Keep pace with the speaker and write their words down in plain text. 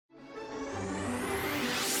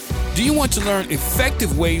Do you want to learn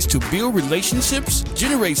effective ways to build relationships,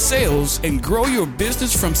 generate sales, and grow your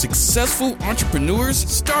business from successful entrepreneurs,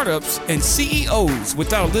 startups, and CEOs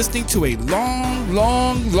without listening to a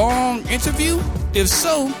long interview? If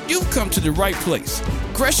so, you've come to the right place.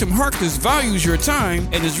 Gresham Harkless values your time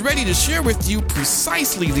and is ready to share with you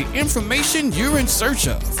precisely the information you're in search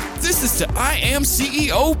of. This is the I Am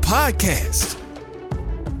CEO podcast.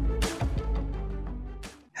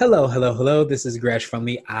 Hello. This is Gresh from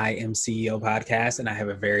the I Am CEO podcast, and I have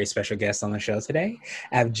a very special guest on the show today.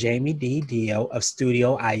 I have Jamie D. Dio of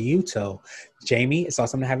Studio Aiuto. Jamie, it's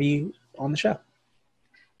awesome to have you on the show.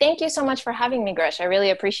 Thank you so much for having me, Gresh. I really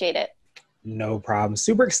appreciate it. No problem.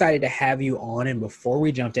 Super excited to have you on. And before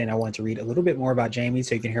we jumped in, I want to read a little bit more about Jamie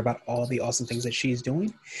so you can hear about all the awesome things that she's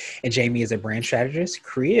doing. And Jamie is a brand strategist,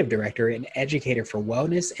 creative director, and educator for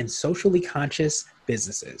wellness and socially conscious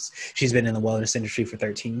businesses. She's been in the wellness industry for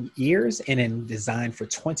 13 years and in design for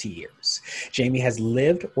 20 years. Jamie has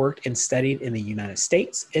lived, worked, and studied in the United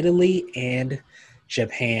States, Italy, and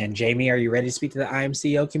Japan. Jamie, are you ready to speak to the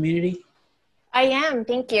IMCO community? I am.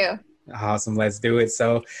 Thank you. Awesome. Let's do it.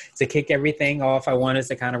 So to kick everything off, I want us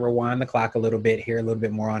to kind of rewind the clock a little bit, hear a little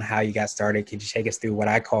bit more on how you got started. Could you take us through what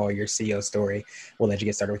I call your CEO story? We'll let you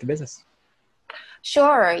get started with the business.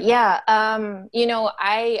 Sure. Yeah.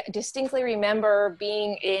 I distinctly remember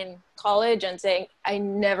being in college and saying, I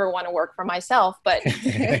never want to work for myself, but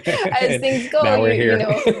as things go, now we're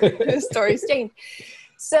here. Stories change.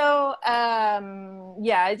 So,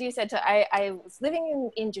 as you said, I was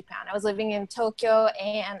living in Japan. I was living in Tokyo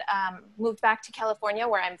and moved back to California,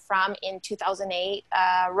 where I'm from, in 2008,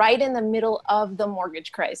 right in the middle of the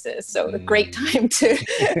mortgage crisis. So a great time to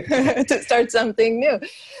to start something new.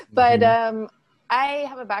 But I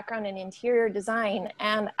have a background in interior design,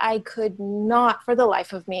 and I could not, for the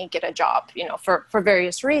life of me, get a job, for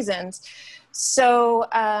various reasons. So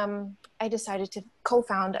I decided to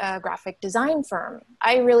co-found a graphic design firm.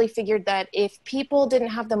 I really figured that if people didn't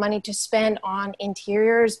have the money to spend on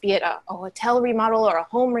interiors, be it a hotel remodel or a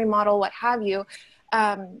home remodel, what have you,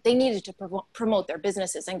 they needed to promote their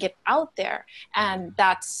businesses and get out there. And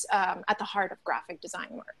that's at the heart of graphic design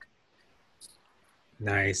work.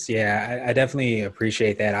 Nice. Yeah, I definitely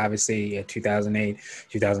appreciate that. Obviously, 2008,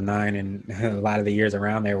 2009, and a lot of the years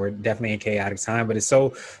around there were definitely a chaotic time. But it's so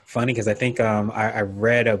funny because I think I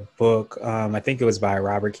read a book, I think it was by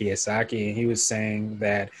Robert Kiyosaki, and he was saying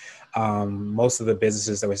that most of the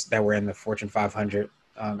businesses that were in the Fortune 500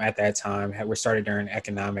 at that time were started during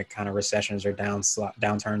economic kind of recessions or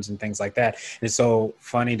downturns and things like that. And it's so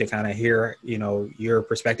funny to kind of hear, your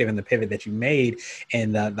perspective and the pivot that you made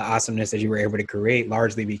and the awesomeness that you were able to create,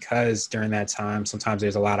 largely because during that time, sometimes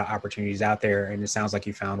there's a lot of opportunities out there, and it sounds like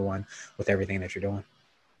you found one with everything that you're doing.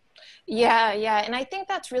 Yeah. And I think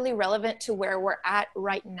that's really relevant to where we're at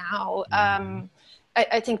right now.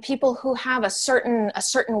 I think people who have a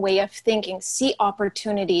certain way of thinking see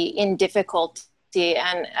opportunity in difficulty.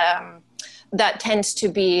 And that tends to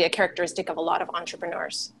be a characteristic of a lot of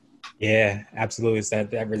entrepreneurs. Yeah, absolutely. It's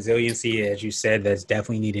that resiliency, as you said, that's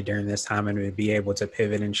definitely needed during this time, and to be able to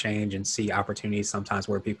pivot and change and see opportunities sometimes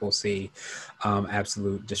where people see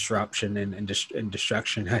absolute disruption and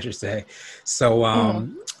destruction, I should say. So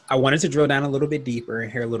I wanted to drill down a little bit deeper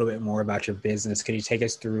and hear a little bit more about your business. Could you take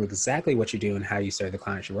us through exactly what you do and how you serve the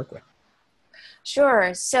clients you work with?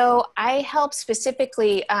 Sure. So I help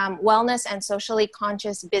specifically wellness and socially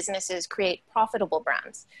conscious businesses create profitable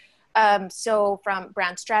brands. So from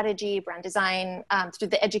brand strategy, brand design, through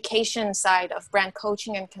the education side of brand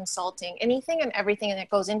coaching and consulting, anything and everything that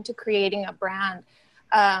goes into creating a brand,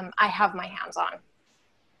 I have my hands on.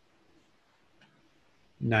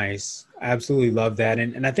 Nice. I absolutely love that.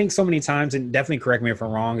 And I think so many times, and definitely correct me if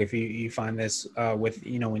I'm wrong, if you find this with,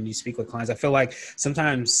 when you speak with clients, I feel like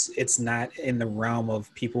sometimes it's not in the realm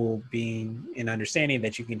of people being in understanding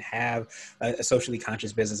that you can have a socially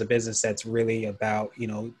conscious business, a business that's really about,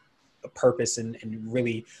 a purpose and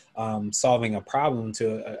really solving a problem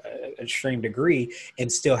to an extreme degree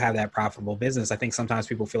and still have that profitable business. I think sometimes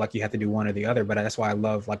people feel like you have to do one or the other, but that's why I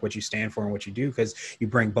love like what you stand for and what you do, because you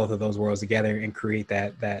bring both of those worlds together and create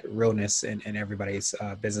that realness in everybody's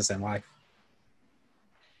business and life.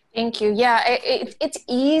 Thank you. Yeah, it's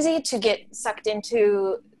easy to get sucked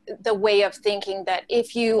into the way of thinking that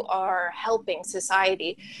if you are helping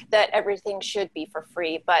society, that everything should be for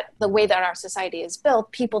free. But the way that our society is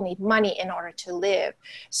built, people need money in order to live.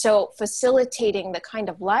 So facilitating the kind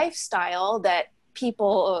of lifestyle that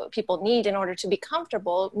people need in order to be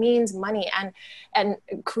comfortable means money, and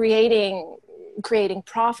creating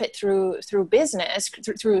profit through business,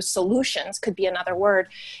 through solutions could be another word,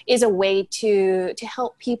 is a way to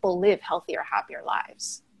help people live healthier, happier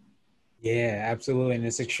lives. Yeah, absolutely, and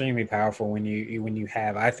it's extremely powerful when you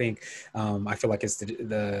have. I think I feel like it's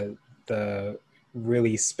the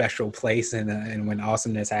really special place, and when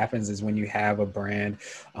awesomeness happens is when you have a brand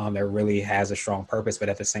that really has a strong purpose, but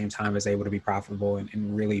at the same time is able to be profitable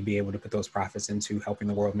and really be able to put those profits into helping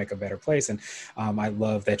the world make a better place. And I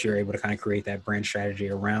love that you're able to kind of create that brand strategy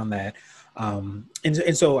around that.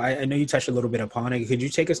 And so I know you touched a little bit upon it. Could you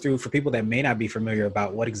take us through, for people that may not be familiar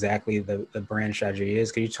about what exactly the brand strategy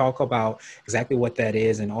is? Could you talk about exactly what that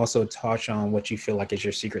is, and also touch on what you feel like is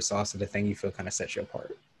your secret sauce, or the thing you feel kind of sets you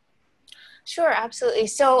apart? Sure, absolutely.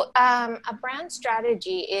 So, a brand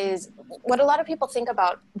strategy is what a lot of people think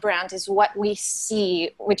about brand is what we see,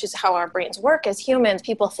 which is how our brains work as humans.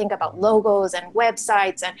 People think about logos and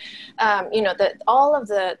websites and, all of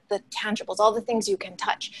the tangibles, all the things you can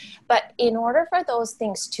touch. But in order for those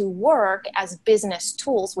things to work as business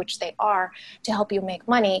tools, which they are, to help you make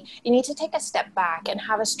money, you need to take a step back and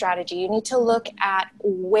have a strategy. You need to look at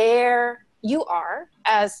where you are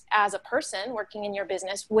as a person working in your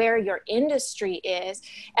business, where your industry is,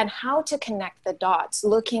 and how to connect the dots,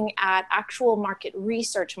 looking at actual market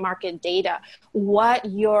research, market data, what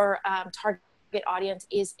your target audience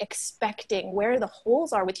is expecting, where the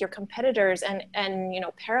holes are with your competitors and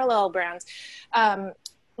parallel brands.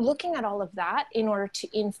 Looking at all of that in order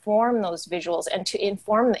to inform those visuals and to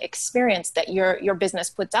inform the experience that your business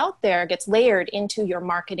puts out there, gets layered into your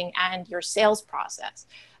marketing and your sales process.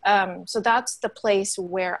 So that's the place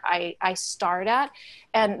where I start at.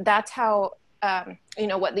 And that's how,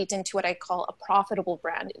 what leads into what I call a profitable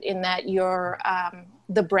brand, in that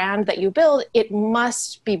the brand that you build, it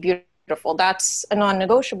must be beautiful. That's a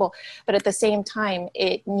non-negotiable. But at the same time,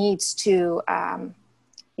 it needs to,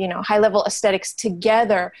 high level aesthetics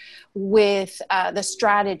together with the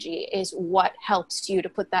strategy is what helps you to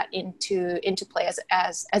put that into play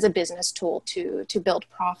as a business tool to build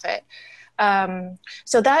profit.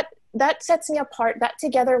 So that sets me apart. That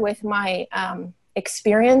together with my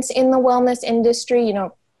experience in the wellness industry,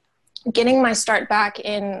 getting my start back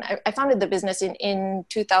I founded the business in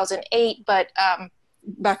 2008, but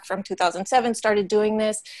back from 2007 started doing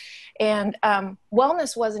this. And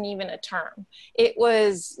wellness wasn't even a term. It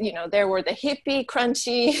was, there were the hippie,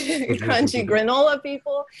 crunchy granola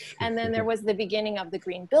people. And then there was the beginning of the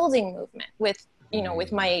green building movement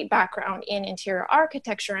with my background in interior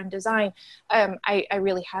architecture and design. I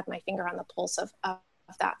really had my finger on the pulse of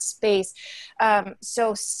that space.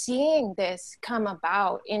 So seeing this come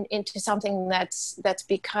about into something that's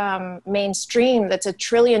become mainstream, that's $1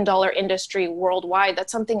 trillion industry worldwide,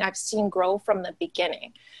 that's something I've seen grow from the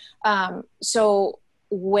beginning. So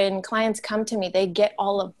when clients come to me, they get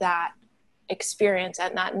all of that experience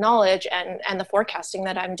and that knowledge and the forecasting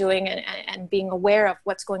that I'm doing and being aware of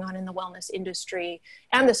what's going on in the wellness industry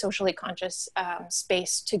and the socially conscious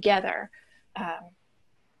space together.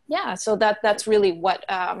 So that's really what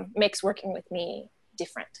makes working with me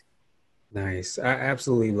different. Nice. I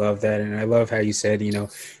absolutely love that. And I love how you said,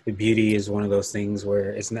 the beauty is one of those things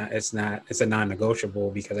where it's a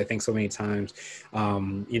non-negotiable, because I think so many times,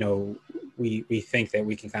 we think that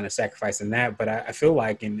we can kind of sacrifice in that, but I feel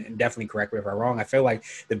like, and definitely correct me if I'm wrong, I feel like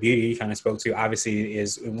the beauty you kind of spoke to obviously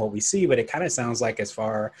is in what we see, but it kind of sounds like, as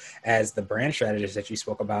far as the brand strategies that you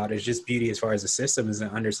spoke about, is just beauty as far as the systems and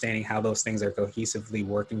understanding how those things are cohesively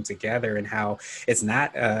working together, and how it's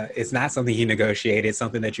not something you negotiate. It's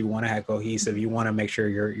something that you want to have cohesive. You want to make sure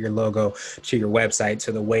your logo to your website,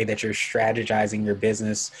 to the way that you're strategizing your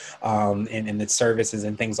business, and the services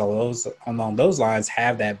and things along those lines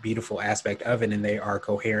have that beautiful aspect of it, and they are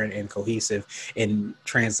coherent and cohesive and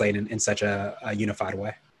translate in such a unified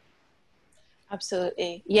way.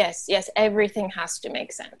 Absolutely. Yes. Everything has to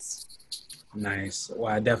make sense. Nice.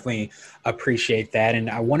 Well, I definitely appreciate that. And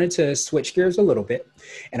I wanted to switch gears a little bit,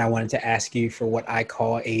 and I wanted to ask you for what I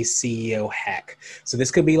call a CEO hack. So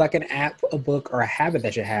this could be like an app, a book, or a habit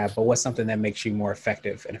that you have, but what's something that makes you more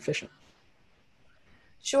effective and efficient?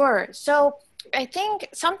 Sure. So I think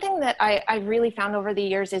something that I really found over the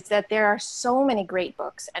years is that there are so many great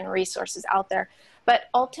books and resources out there, but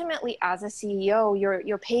ultimately as a CEO,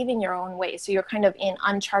 you're paving your own way. So you're kind of in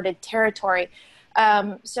uncharted territory.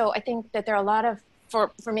 So I think that there are a lot of,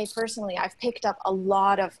 for me personally, I've picked up a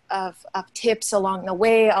lot of tips along the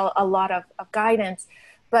way, a lot of guidance,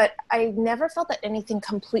 but I never felt that anything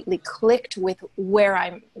completely clicked with where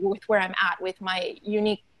I'm at, with my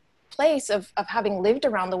unique place of having lived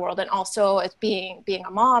around the world, and also as being a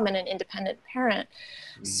mom and an independent parent.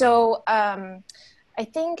 Mm-hmm. So I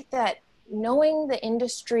think that knowing the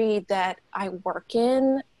industry that I work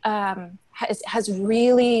in has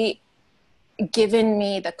really given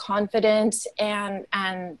me the confidence and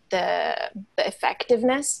the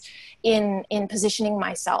effectiveness in positioning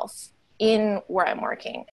myself in where I'm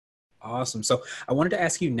working. Awesome. So I wanted to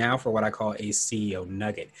ask you now for what I call a CEO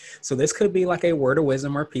nugget. So this could be like a word of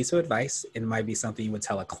wisdom or a piece of advice. It might be something you would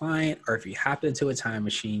tell a client, or if you hopped into a time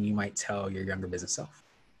machine, you might tell your younger business self.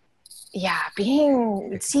 Yeah,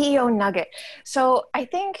 being CEO nugget. So I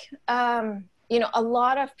think, a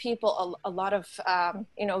lot of people, a lot of,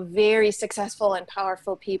 very successful and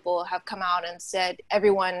powerful people have come out and said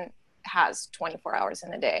everyone has 24 hours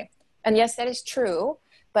in a day. And yes, that is true,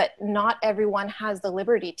 but not everyone has the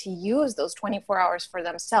liberty to use those 24 hours for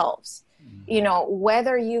themselves.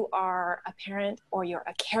 Whether you are a parent or you're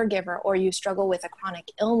a caregiver or you struggle with a chronic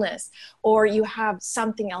illness or you have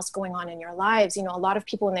something else going on in your lives, a lot of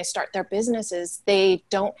people when they start their businesses, they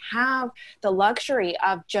don't have the luxury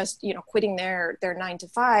of just, quitting their 9 to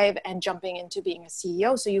 5 and jumping into being a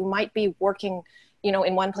CEO. So you might be working,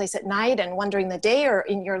 in one place at night and one during the day or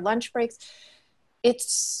in your lunch breaks.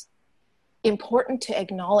 It's important to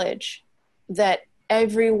acknowledge that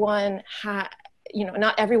everyone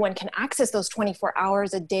not everyone can access those 24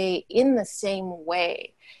 hours a day in the same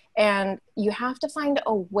way. And you have to find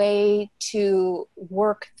a way to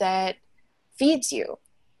work that feeds you.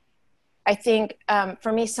 I think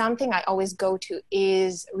for me, something I always go to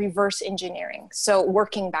is reverse engineering. So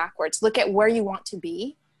working backwards, look at where you want to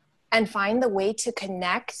be and find the way to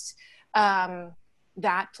connect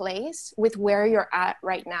that place with where you're at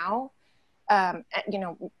right now.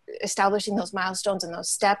 Establishing those milestones and those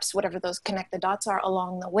steps, whatever those connect the dots are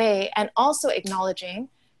along the way, and also acknowledging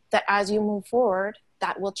that as you move forward,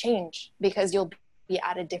 that will change because you'll be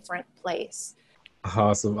at a different place.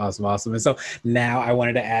 Awesome. And so now I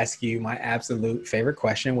wanted to ask you my absolute favorite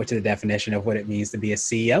question, which is the definition of what it means to be a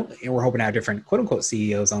CEO. And we're hoping to have different quote unquote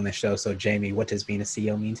CEOs on this show. So Jamie, what does being a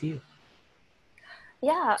CEO mean to you?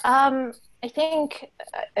 Yeah, I think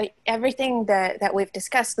everything that we've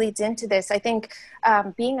discussed leads into this. I think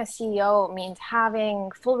being a CEO means having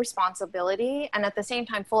full responsibility and at the same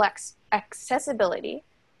time full accessibility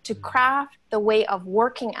to craft the way of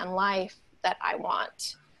working and life that I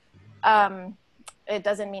want. It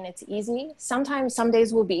doesn't mean it's easy. Sometimes some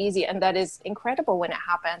days will be easy, and that is incredible when it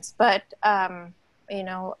happens. But, I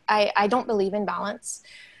don't believe in balance.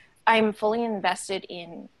 I'm fully invested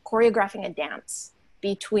in choreographing a dance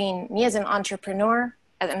between me as an entrepreneur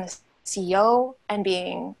and a CEO and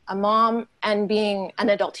being a mom and being an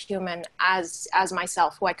adult human as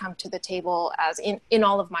myself, who I come to the table as in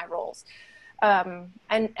all of my roles.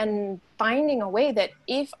 And finding a way that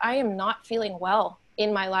if I am not feeling well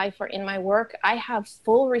in my life or in my work, I have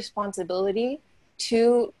full responsibility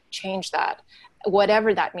to change that,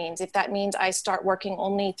 whatever that means. If that means I start working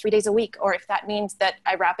only 3 days a week, or if that means that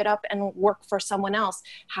I wrap it up and work for someone else,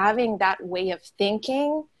 having that way of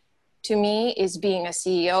thinking to me is being a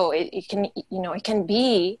CEO. It can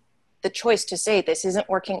be the choice to say this isn't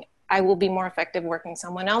working, I will be more effective working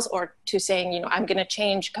someone else, or to saying, I'm going to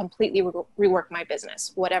change, completely rework my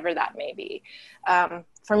business, whatever that may be.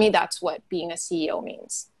 For me, that's what being a CEO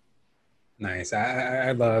means. Nice.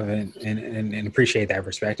 I love and appreciate that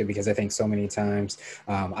perspective, because I think so many times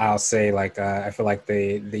I'll say I feel like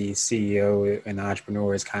the CEO and the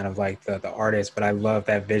entrepreneur is kind of like the artist, but I love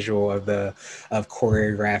that visual of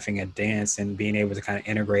choreographing a dance and being able to kind of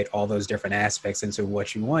integrate all those different aspects into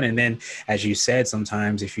what you want. And then, as you said,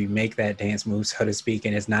 sometimes if you make that dance move, so to speak,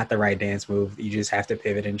 and it's not the right dance move, you just have to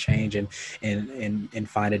pivot and change and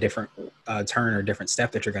find a different turn or different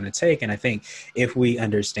step that you're going to take. And I think if we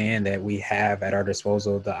understand that we have at our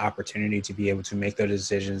disposal the opportunity to be able to make those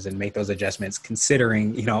decisions and make those adjustments,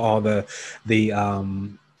 considering all the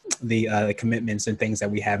commitments and things that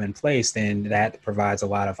we have in place, then that provides a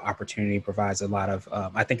lot of opportunity, provides a lot of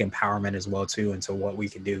I think empowerment as well too, into what we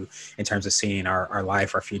can do in terms of seeing our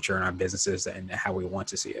life, our future, and our businesses and how we want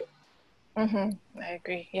to see it. I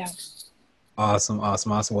agree. Yeah. Awesome.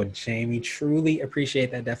 Well, Jamie, truly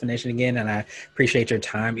appreciate that definition again, and I appreciate your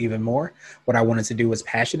time even more. What I wanted to do was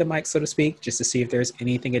pass you the mic, so to speak, just to see if there's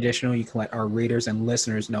anything additional you can let our readers and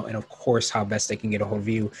listeners know, and of course, how best they can get a hold of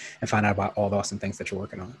you and find out about all the awesome things that you're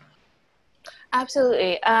working on.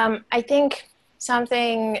 Absolutely. I think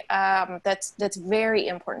something that's very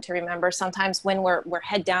important to remember sometimes when we're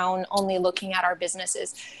head down only looking at our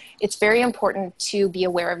businesses, it's very important to be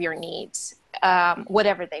aware of your needs,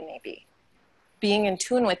 whatever they may be. Being in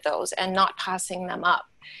tune with those and not passing them up.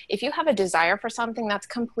 If you have a desire for something, that's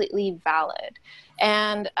completely valid.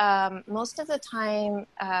 And most of the time,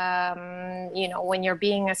 when you're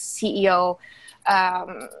being a CEO,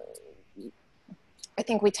 I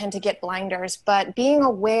think we tend to get blinders, but being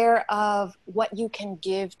aware of what you can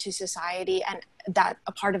give to society, and that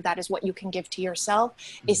a part of that is what you can give to yourself,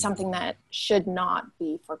 is something that should not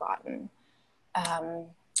be forgotten.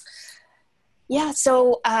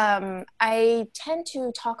 So I tend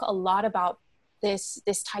to talk a lot about this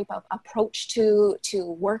type of approach to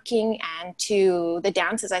working and to the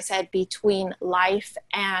dance, as I said, between life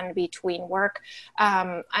and between work.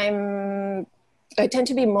 I tend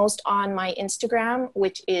to be most on my Instagram,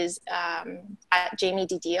 which is at Jamie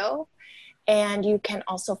Didio. And you can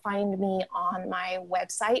also find me on my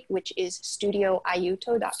website, which is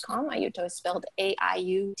studioaiuto.com. Aiuto is spelled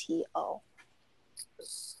A-I-U-T-O.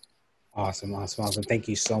 Awesome. Thank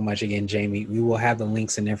you so much again, Jamie. We will have the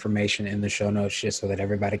links and information in the show notes just so that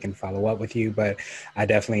everybody can follow up with you. But I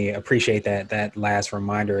definitely appreciate that last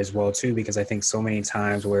reminder as well, too, because I think so many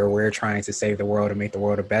times where we're trying to save the world and make the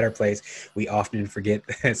world a better place, we often forget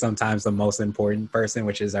sometimes the most important person,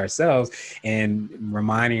 which is ourselves, and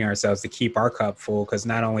reminding ourselves to keep our cup full, because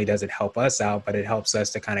not only does it help us out, but it helps us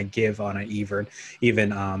to kind of give on an even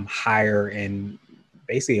higher and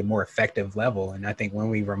basically a more effective level. And I think when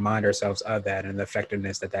we remind ourselves of that and the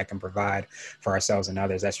effectiveness that can provide for ourselves and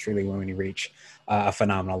others, that's truly when we reach a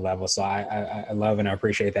phenomenal level. So I love and I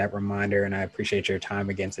appreciate that reminder, and I appreciate your time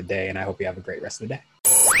again today, and I hope you have a great rest of the day.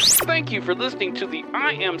 Thank you for listening to the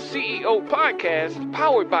I Am CEO podcast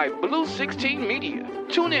powered by Blue 16 Media.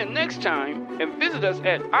 Tune in next time and visit us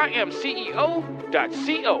at imceo.co.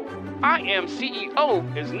 I Am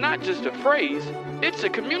CEO is not just a phrase, it's a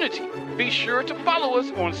community. Be sure to follow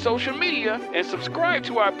us on social media and subscribe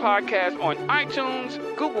to our podcast on iTunes,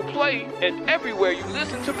 Google Play, and everywhere you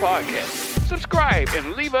listen to podcasts. Subscribe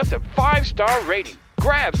and leave us a 5-star rating.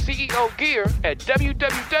 Grab CEO Gear at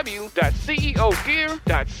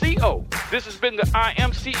www.ceogear.co. This has been the I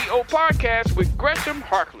Am CEO podcast with Gresham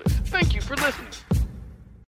Harkless. Thank you for listening.